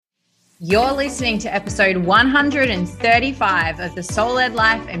You're listening to episode 135 of the Soul Led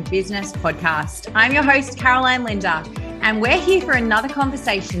Life and Business podcast. I'm your host, Caroline Linda, and we're here for another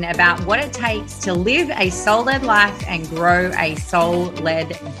conversation about what it takes to live a soul-led life and grow a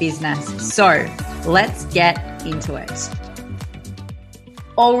soul-led business. So let's get into it.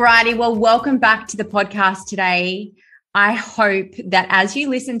 Alrighty, well, welcome back to the podcast today. I hope that as you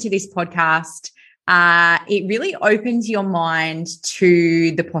listen to this podcast, it really opens your mind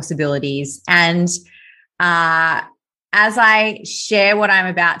to the possibilities. And as I share what I'm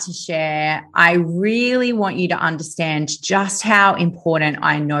about to share, I really want you to understand just how important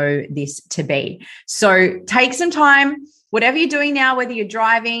I know this to be. So take some time, whatever you're doing now, whether you're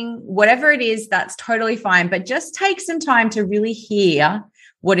driving, whatever it is, that's totally fine. But just take some time to really hear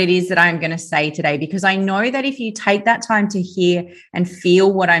what it is that I'm going to say today, because I know that if you take that time to hear and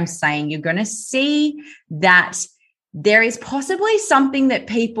feel what I'm saying, you're going to see that there is possibly something that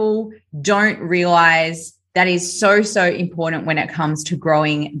people don't realize that is so, so important when it comes to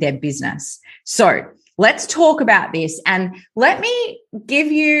growing their business. So let's talk about this, and let me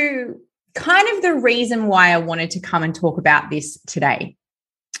give you kind of the reason why I wanted to come and talk about this today.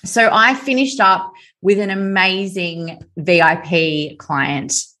 So I finished up with an amazing VIP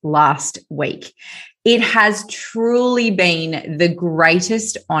client last week. It has truly been the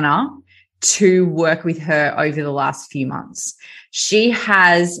greatest honor to work with her over the last few months. She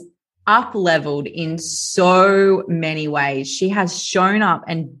has up-leveled in so many ways. She has shown up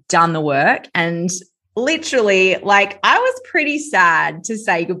and done the work, and literally, I was pretty sad to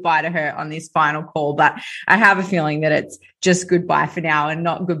say goodbye to her on this final call, but I have a feeling that it's just goodbye for now and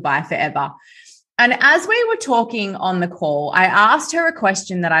not goodbye forever. And as we were talking on the call, I asked her a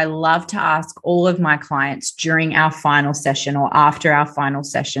question that I love to ask all of my clients during our final session or after our final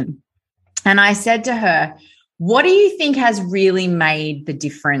session. And I said to her, what do you think has really made the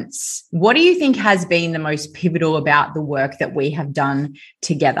difference? What do you think has been the most pivotal about the work that we have done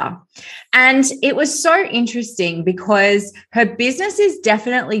together? And it was so interesting because her business is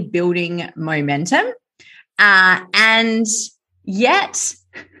definitely building momentum. And yet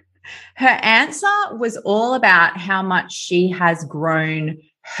her answer was all about how much she has grown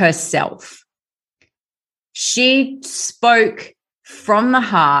herself. She spoke from the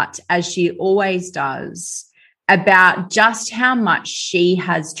heart, as she always does, about just how much she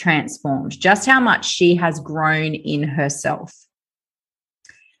has transformed, just how much she has grown in herself.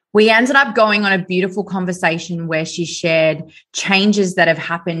 We ended up going on a beautiful conversation where she shared changes that have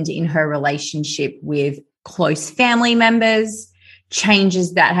happened in her relationship with close family members,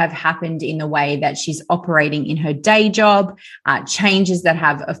 changes that have happened in the way that she's operating in her day job, changes that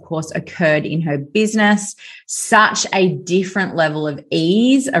have, of course, occurred in her business. Such a different level of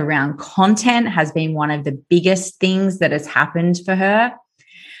ease around content has been one of the biggest things that has happened for her.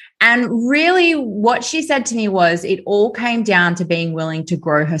 And really what she said to me was it all came down to being willing to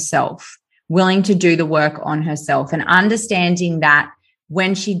grow herself, willing to do the work on herself, and understanding that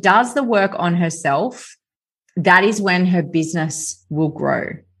when she does the work on herself, that is when her business will grow.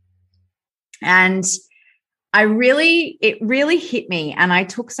 And it really hit me, and I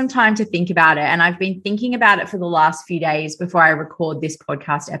took some time to think about it. And I've been thinking about it for the last few days before I record this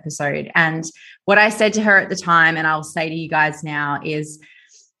podcast episode. And what I said to her at the time, and I'll say to you guys now, is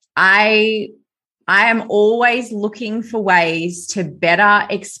I am always looking for ways to better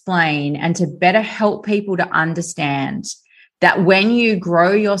explain and to better help people to understand that when you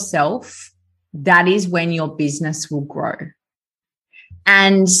grow yourself, that is when your business will grow.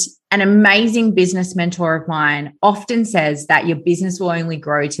 And an amazing business mentor of mine often says that your business will only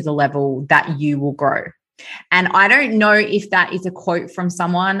grow to the level that you will grow. And I don't know if that is a quote from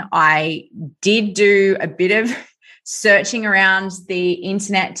someone. I did do a bit of searching around the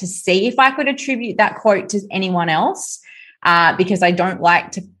internet to see if I could attribute that quote to anyone else, because I don't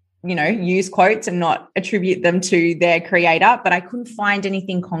like to use quotes and not attribute them to their creator, but I couldn't find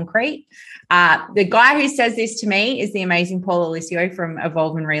anything concrete. The guy who says this to me is the amazing Paul Alicio from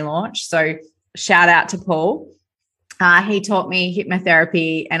Evolve and Relaunch. So shout out to Paul. He taught me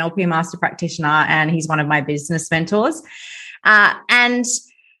hypnotherapy, NLP master practitioner, and he's one of my business mentors. And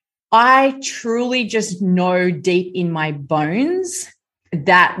I truly just know deep in my bones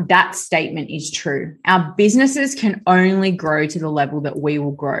that statement is true. Our businesses can only grow to the level that we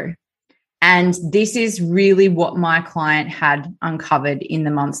will grow. And this is really what my client had uncovered in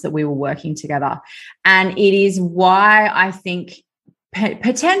the months that we were working together. And it is why I think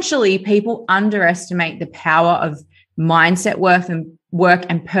potentially people underestimate the power of mindset work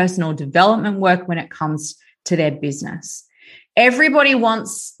and personal development work when it comes to their business. Everybody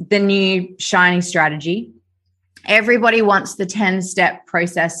wants the new shiny strategy. Everybody wants the 10-step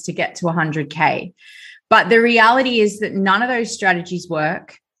process to get to 100K. But the reality is that none of those strategies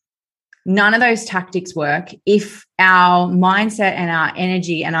work. None of those tactics work if our mindset and our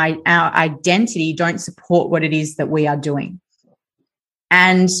energy and our identity don't support what it is that we are doing.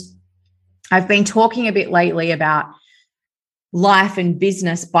 And I've been talking a bit lately about life and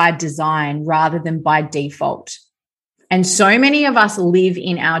business by design rather than by default. And so many of us live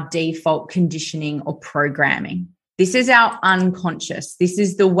in our default conditioning or programming. This is our unconscious. This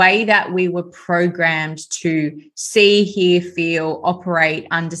is the way that we were programmed to see, hear, feel, operate,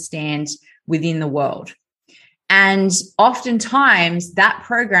 understand within the world. And oftentimes that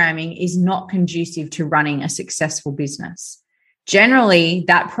programming is not conducive to running a successful business. Generally,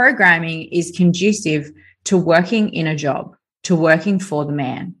 that programming is conducive to working in a job, to working for the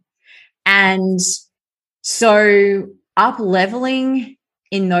man. And so up-leveling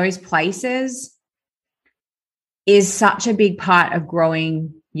in those places is such a big part of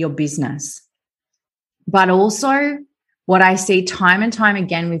growing your business. But also what I see time and time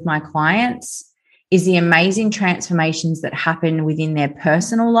again with my clients is the amazing transformations that happen within their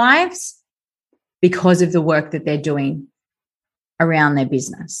personal lives because of the work that they're doing around their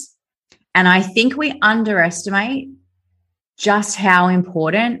business. And I think we underestimate just how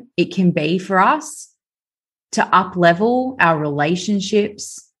important it can be for us to up-level our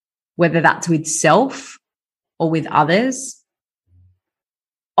relationships, whether that's with self or with others.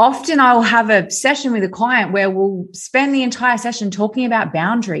 Often I'll have a session with a client where we'll spend the entire session talking about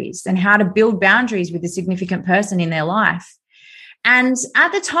boundaries and how to build boundaries with a significant person in their life. And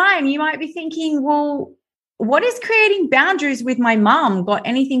at the time, you might be thinking, well, what is creating boundaries with my mum got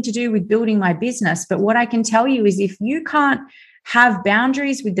anything to do with building my business? But what I can tell you is if you can't have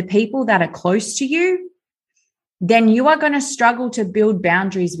boundaries with the people that are close to you, then you are going to struggle to build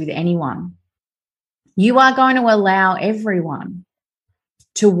boundaries with anyone. You are going to allow everyone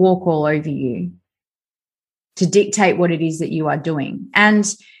to walk all over you, to dictate what it is that you are doing. And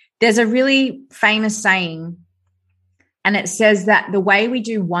there's a really famous saying, and it says that the way we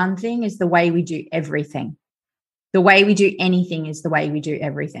do one thing is the way we do everything. The way we do anything is the way we do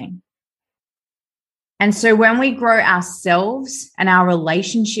everything. And so when we grow ourselves and our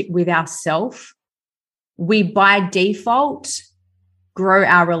relationship with ourselves, we by default grow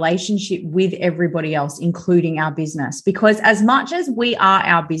our relationship with everybody else, including our business. Because as much as we are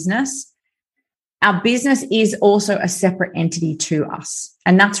our business is also a separate entity to us.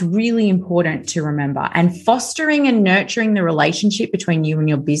 And that's really important to remember. And fostering and nurturing the relationship between you and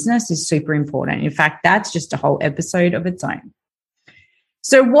your business is super important. In fact, that's just a whole episode of its own.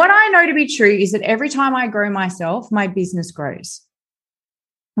 So what I know to be true is that every time I grow myself, my business grows.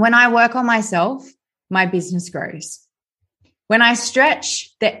 When I work on myself, my business grows. When I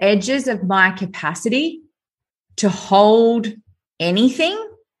stretch the edges of my capacity to hold anything,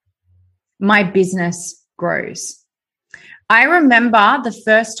 my business grows. I remember the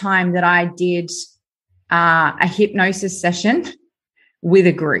first time that I did a hypnosis session with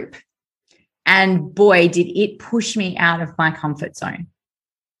a group. And boy, did it push me out of my comfort zone.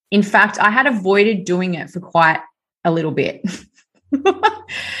 In fact, I had avoided doing it for quite a little bit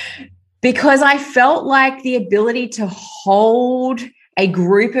because I felt like the ability to hold a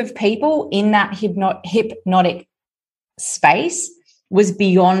group of people in that hypnotic space was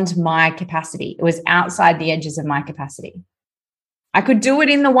beyond my capacity. It was outside the edges of my capacity. I could do it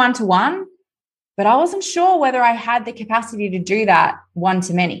in the one-to-one, but I wasn't sure whether I had the capacity to do that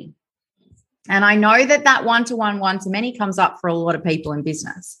one-to-many. And I know that one-to-one, one-to-many comes up for a lot of people in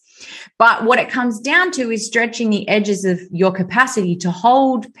business. But what it comes down to is stretching the edges of your capacity to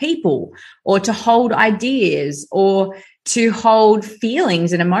hold people or to hold ideas or to hold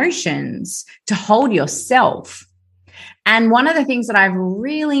feelings and emotions, to hold yourself. And one of the things that I've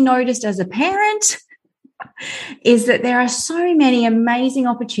really noticed as a parent is that there are so many amazing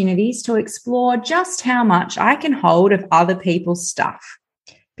opportunities to explore just how much I can hold of other people's stuff,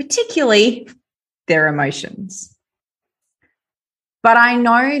 particularly their emotions. But I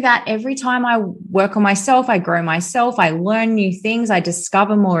know that every time I work on myself, I grow myself, I learn new things, I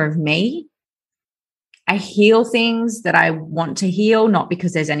discover more of me. I heal things that I want to heal, not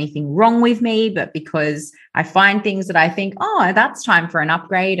because there's anything wrong with me, but because I find things that I think, oh, that's time for an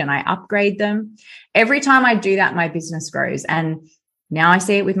upgrade, and I upgrade them. Every time I do that, my business grows. And now I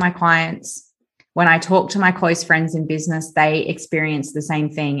see it with my clients. When I talk to my close friends in business, they experience the same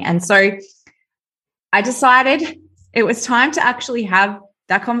thing. And so I decided it was time to actually have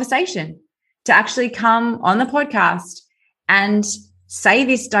that conversation, to actually come on the podcast and say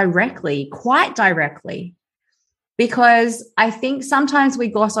this directly, quite directly, because I think sometimes we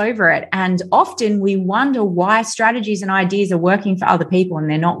gloss over it, and often we wonder why strategies and ideas are working for other people and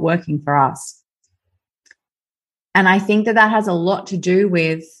they're not working for us. And I think that has a lot to do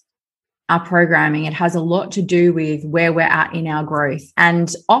with our programming. It has a lot to do with where we're at in our growth.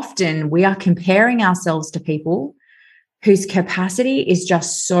 And often we are comparing ourselves to people whose capacity is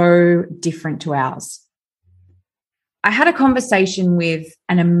just so different to ours. I had a conversation with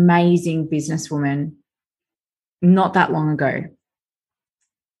an amazing businesswoman not that long ago.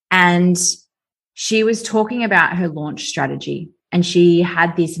 And she was talking about her launch strategy. And she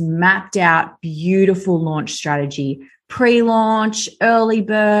had this mapped out, beautiful launch strategy, pre-launch, early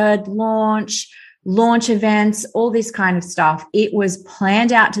bird launch events, all this kind of stuff. It was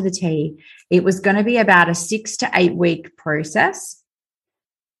planned out to the T. It was going to be about a 6 to 8 week process.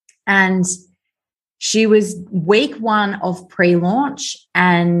 And she was week 1 of pre-launch,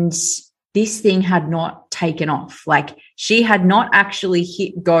 and this thing had not taken off. Like, she had not actually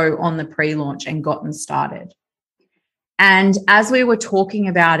hit go on the pre-launch and gotten started. And as we were talking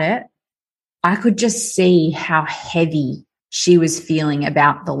about it, I could just see how heavy she was feeling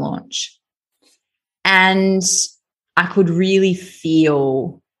about the launch. And I could really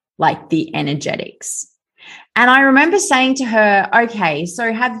feel like the energetics. And I remember saying to her, okay,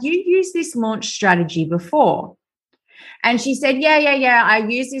 so have you used this launch strategy before? And she said, yeah. I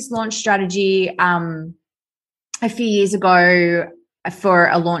used this launch strategy a few years ago for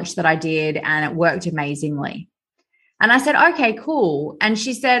a launch that I did, and it worked amazingly. And I said, okay, cool. And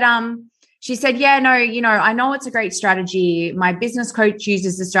she said, yeah, no, I know it's a great strategy. My business coach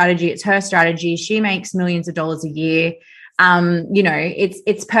uses the strategy. It's her strategy. She makes millions of dollars a year.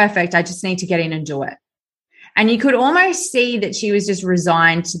 It's perfect. I just need to get in and do it. And you could almost see that she was just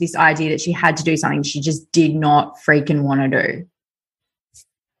resigned to this idea that she had to do something she just did not freaking want to do.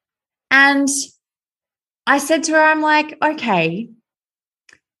 And I said to her, I'm like, okay,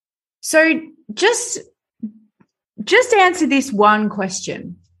 so just answer this one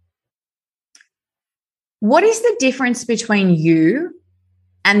question. What is the difference between you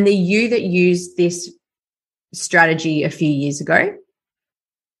and the you that used this strategy a few years ago?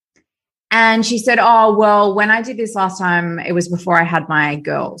 And she said, oh, well, when I did this last time, it was before I had my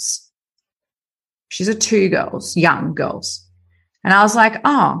girls. She's a 2 girls, young girls. And I was like,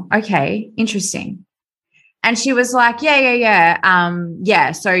 oh, okay, interesting. And she was like,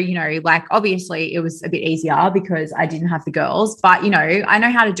 yeah. So, like, obviously it was a bit easier because I didn't have the girls, but, I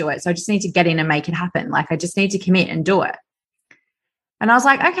know how to do it. So I just need to get in and make it happen. Like, I just need to commit and do it. And I was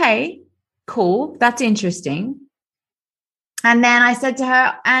like, okay, cool. That's interesting. And then I said to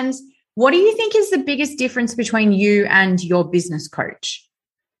her, and what do you think is the biggest difference between you and your business coach?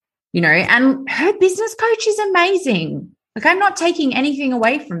 And her business coach is amazing. Like, I'm not taking anything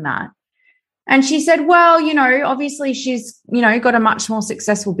away from that. And she said, well, obviously she's, got a much more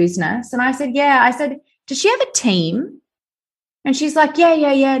successful business. And I said, yeah. I said, does she have a team? And she's like,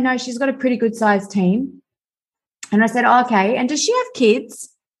 yeah. No, she's got a pretty good sized team. And I said, oh, okay. And does she have kids?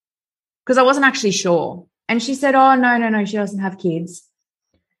 Because I wasn't actually sure. And she said, oh, no, she doesn't have kids.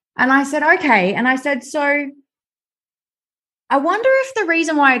 And I said, okay. And I said, so I wonder if the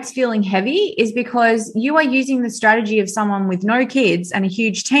reason why it's feeling heavy is because you are using the strategy of someone with no kids and a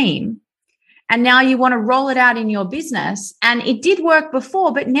huge team. And now you want to roll it out in your business. And it did work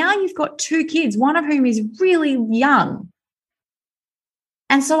before, but now you've got 2 kids, one of whom is really young.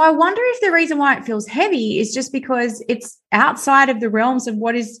 And so I wonder if the reason why it feels heavy is just because it's outside of the realms of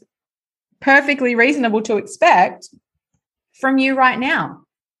what is perfectly reasonable to expect from you right now.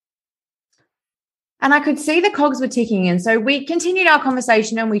 And I could see the cogs were ticking. And so we continued our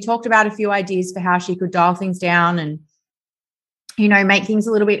conversation and we talked about a few ideas for how she could dial things down and, make things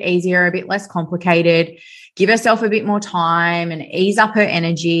a little bit easier, a bit less complicated, give herself a bit more time and ease up her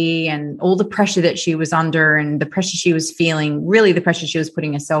energy and all the pressure that she was under and the pressure she was feeling, really the pressure she was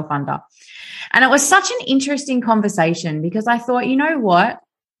putting herself under. And it was such an interesting conversation because I thought, you know what?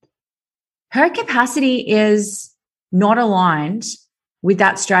 Her capacity is not aligned with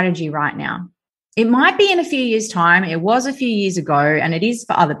that strategy right now. It might be in a few years' time. It was a few years ago and it is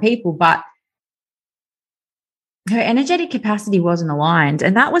for other people, but her energetic capacity wasn't aligned.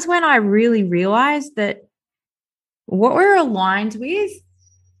 And that was when I really realized that what we're aligned with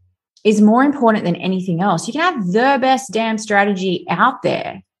is more important than anything else. You can have the best damn strategy out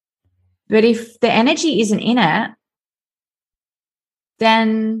there, but if the energy isn't in it,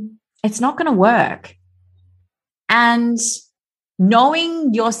 then it's not going to work. And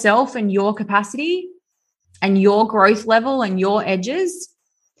knowing yourself and your capacity and your growth level and your edges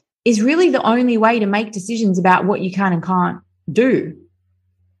is really the only way to make decisions about what you can and can't do.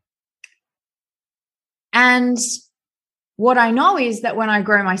 And what I know is that when I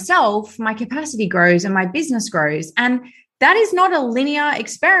grow myself, my capacity grows and my business grows. And that is not a linear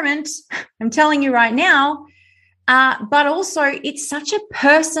experiment, I'm telling you right now. But also, it's such a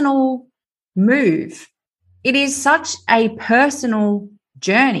personal move. It is such a personal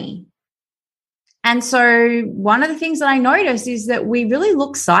journey. And so one of the things that I notice is that we really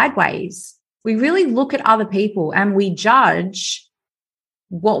look sideways. We really look at other people and we judge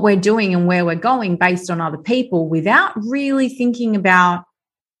what we're doing and where we're going based on other people without really thinking about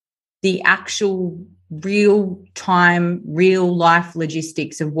the actual real time, real life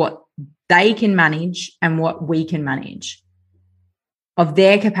logistics of what they can manage and what we can manage, of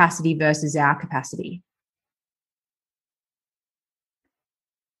their capacity versus our capacity.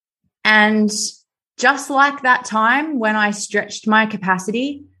 And just like that time when I stretched my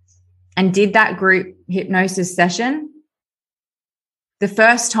capacity and did that group hypnosis session, the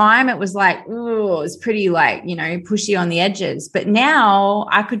first time it was like, ooh, it was pretty like, pushy on the edges. But now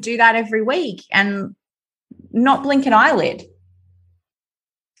I could do that every week and not blink an eyelid.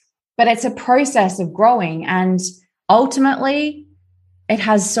 But it's a process of growing. And ultimately, it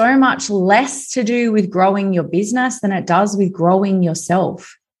has so much less to do with growing your business than it does with growing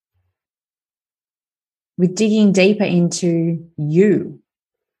yourself, with digging deeper into you,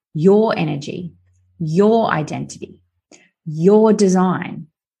 your energy, your identity, your design.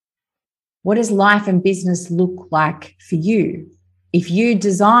 What does life and business look like for you? If you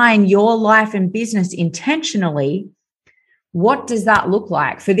design your life and business intentionally, what does that look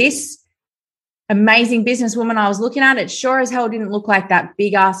like? For this amazing businesswoman I was looking at, it sure as hell didn't look like that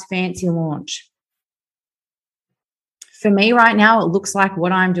big ass fancy launch. For me right now, it looks like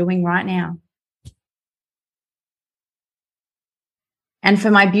what I'm doing right now. And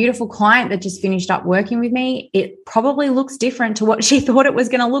for my beautiful client that just finished up working with me, it probably looks different to what she thought it was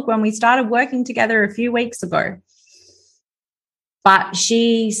going to look when we started working together a few weeks ago. But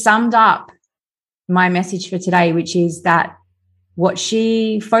she summed up my message for today, which is that what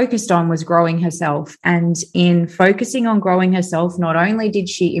she focused on was growing herself. And in focusing on growing herself, not only did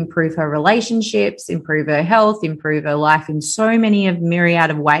she improve her relationships, improve her health, improve her life in so many of myriad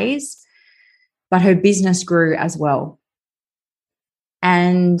of ways, but her business grew as well.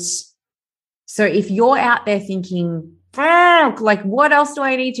 And so if you're out there thinking, like, what else do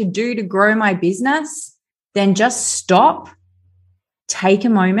I need to do to grow my business? Then just stop, take a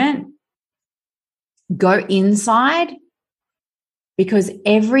moment, go inside, because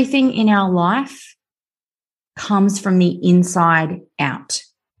everything in our life comes from the inside out,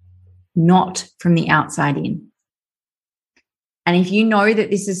 not from the outside in. And if you know that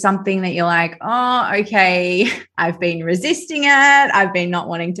this is something that you're like, oh, okay, I've been resisting it, I've been not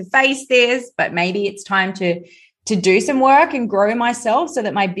wanting to face this, but maybe it's time to do some work and grow myself so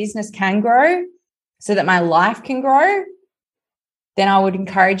that my business can grow, so that my life can grow, then I would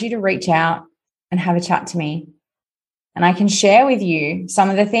encourage you to reach out and have a chat to me. And I can share with you some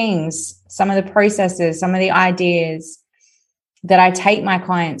of the things, some of the processes, some of the ideas that I take my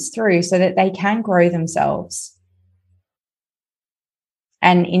clients through so that they can grow themselves.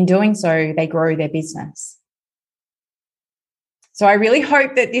 And in doing so, they grow their business. So I really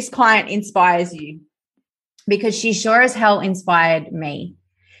hope that this client inspires you, because she sure as hell inspired me.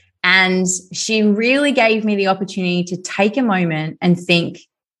 And she really gave me the opportunity to take a moment and think,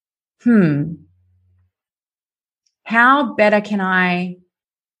 how better can I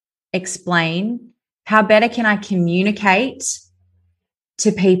explain? How better can I communicate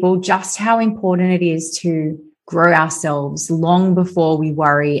to people just how important it is to grow ourselves long before we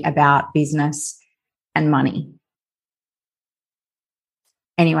worry about business and money?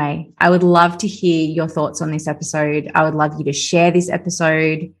 Anyway, I would love to hear your thoughts on this episode. I would love you to share this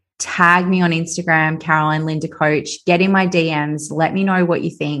episode, tag me on Instagram, Caroline Linda Coach, get in my DMs, let me know what you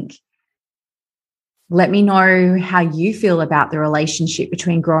think. Let me know how you feel about the relationship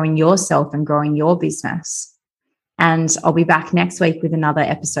between growing yourself and growing your business. And I'll be back next week with another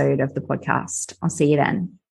episode of the podcast. I'll see you then.